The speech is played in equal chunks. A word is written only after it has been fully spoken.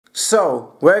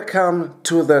So, welcome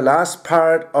to the last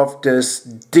part of this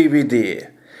DVD.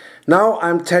 Now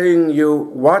I'm telling you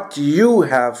what you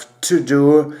have to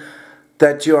do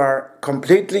that you are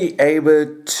completely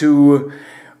able to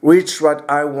reach what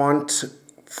I want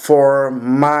for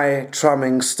my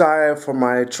drumming style, for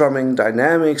my drumming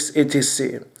dynamics,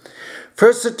 etc.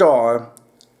 First of all,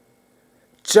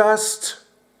 just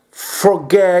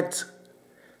forget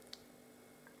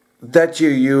that you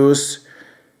use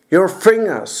your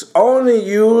fingers. Only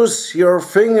use your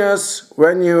fingers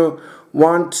when you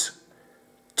want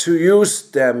to use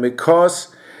them,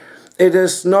 because it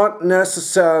is not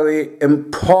necessarily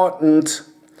important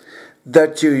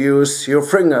that you use your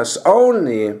fingers.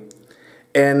 Only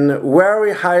in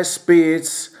very high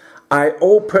speeds I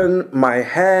open my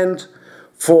hand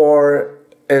for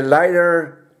a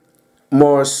lighter,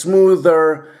 more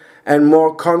smoother and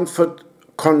more comfortable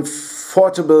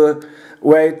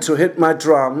way to hit my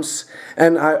drums,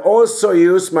 and I also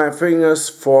use my fingers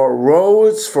for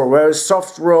rolls, for very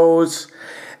soft rolls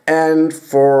and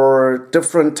for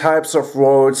different types of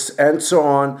rolls and so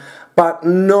on, but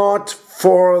not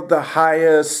for the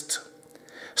highest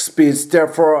speeds.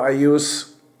 Therefore I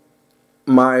use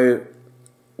my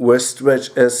wrist, which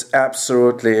is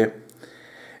absolutely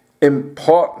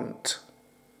important.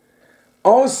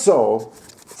 Also,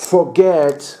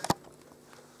 forget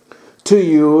to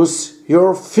use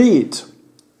your feet,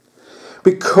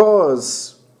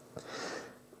 because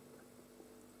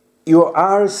you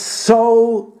are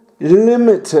so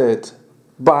limited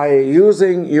by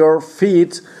using your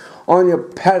feet on your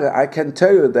pedal. I can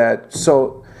tell you that.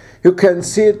 So you can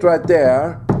see it right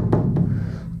there.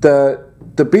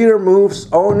 The beater moves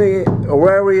only a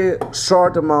very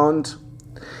short amount,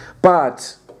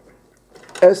 but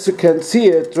as you can see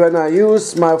it, when I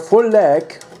use my full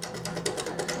leg,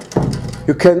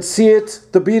 you can see it,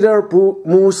 the beater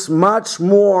moves much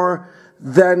more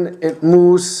than it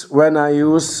moves when I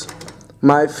use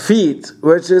my feet,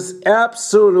 which is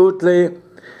absolutely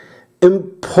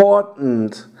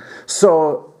important.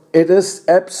 So it is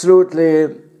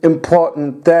absolutely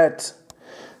important that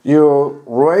you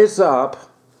raise up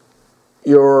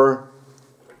your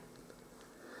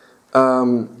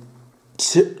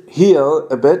heel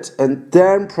a bit and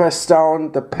then press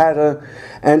down the pedal,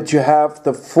 and you have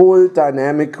the full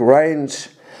dynamic range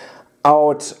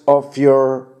out of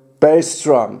your bass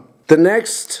drum. The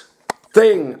next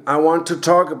thing I want to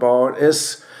talk about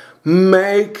is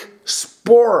make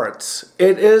sports.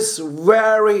 It is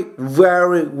very,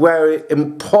 very, very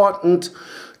important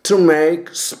to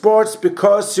make sports,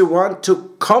 because you want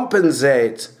to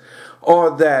compensate all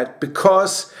that,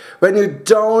 because when you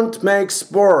don't make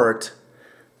sport,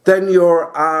 then you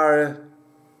are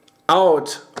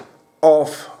out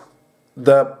of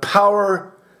the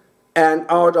power and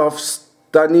out of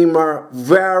stamina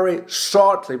very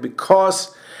shortly,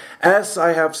 because as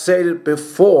I have stated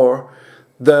before,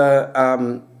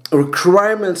 the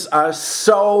requirements are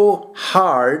so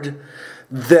hard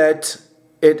that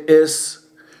it is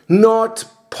not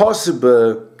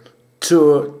possible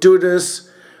to do this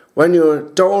when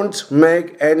you don't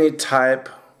make any type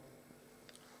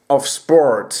of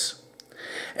sports.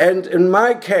 And in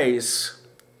my case,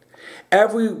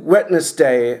 every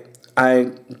Wednesday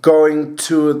I'm going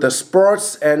to the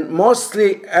sports, and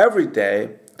mostly every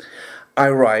day I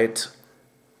ride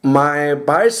my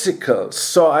bicycle.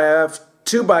 So I have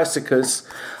two bicycles.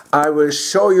 I will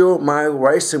show you my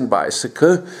racing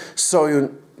bicycle, so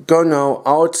you go now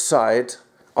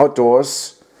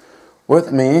outdoors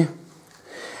with me,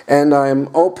 and I'm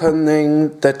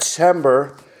opening the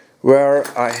chamber where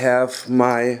I have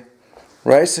my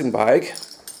racing bike.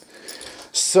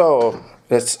 So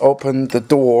let's open the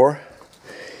door,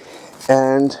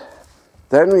 and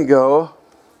then we go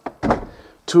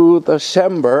to the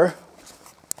chamber.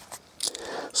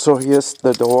 So here's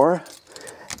the door,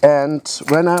 and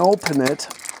when I open it,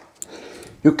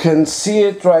 you can see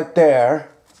it right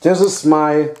there. This is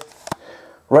my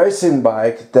racing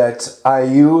bike that I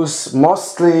use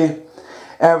mostly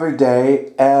every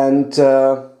day, and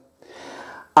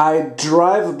I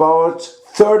drive about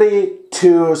 30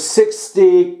 to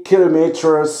 60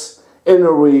 kilometers in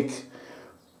a week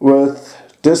with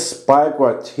this bike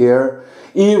right here,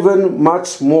 even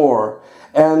much more.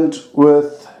 And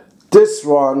with this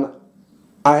one,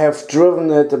 I have driven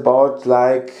it about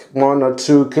like 1 or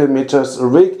 2 kilometers a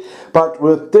week. But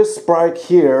with this bike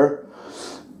here,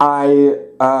 I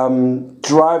am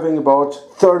driving about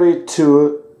 30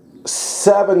 to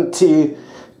 70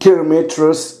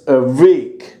 kilometers a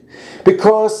week,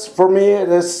 because for me it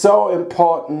is so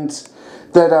important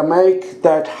that I make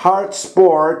that hard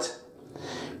sport,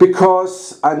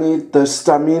 because I need the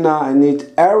stamina, I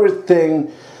need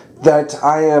everything that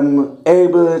I am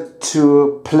able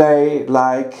to play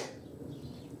like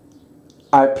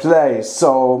I play.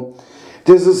 So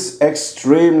this is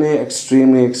extremely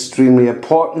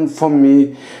important for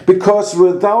me, because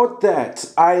without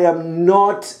that I am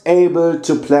not able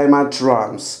to play my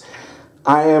drums.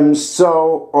 I am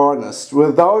so honest.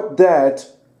 Without that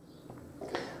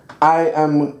I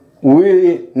am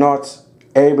really not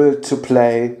able to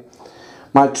play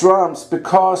my drums,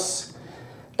 because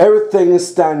everything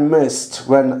is then missed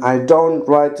when I don't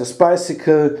ride this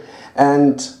bicycle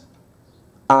and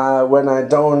when I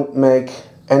don't make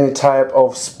any type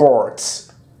of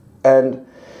sports. And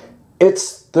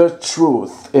it's the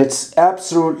truth. It's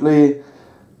absolutely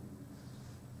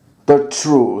the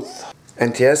truth.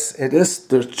 And yes, it is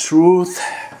the truth.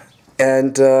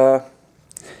 And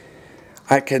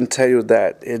I can tell you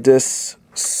that it is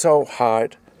so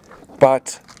hard,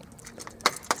 but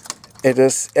it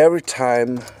is every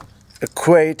time a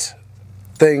great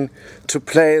thing to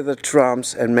play the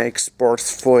drums and make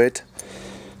sports for it.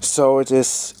 So it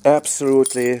is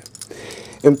absolutely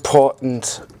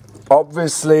important.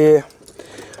 Obviously,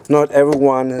 not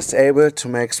everyone is able to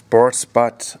make sports,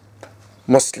 but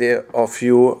mostly of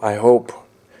you, I hope,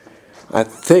 I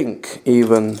think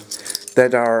even,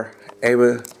 that are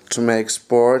able to make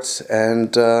sports,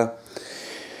 and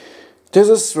this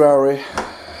is very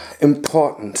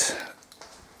important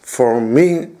for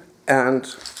me and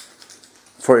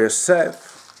for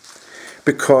yourself,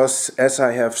 because as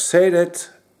I have said it,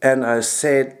 and I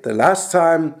said the last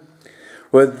time,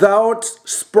 without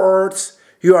sports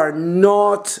you are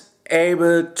not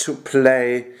able to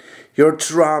play your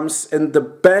drums in the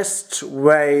best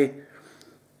way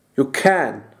you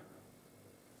can.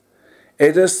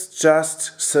 It is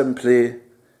just simply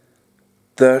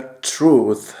the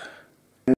truth.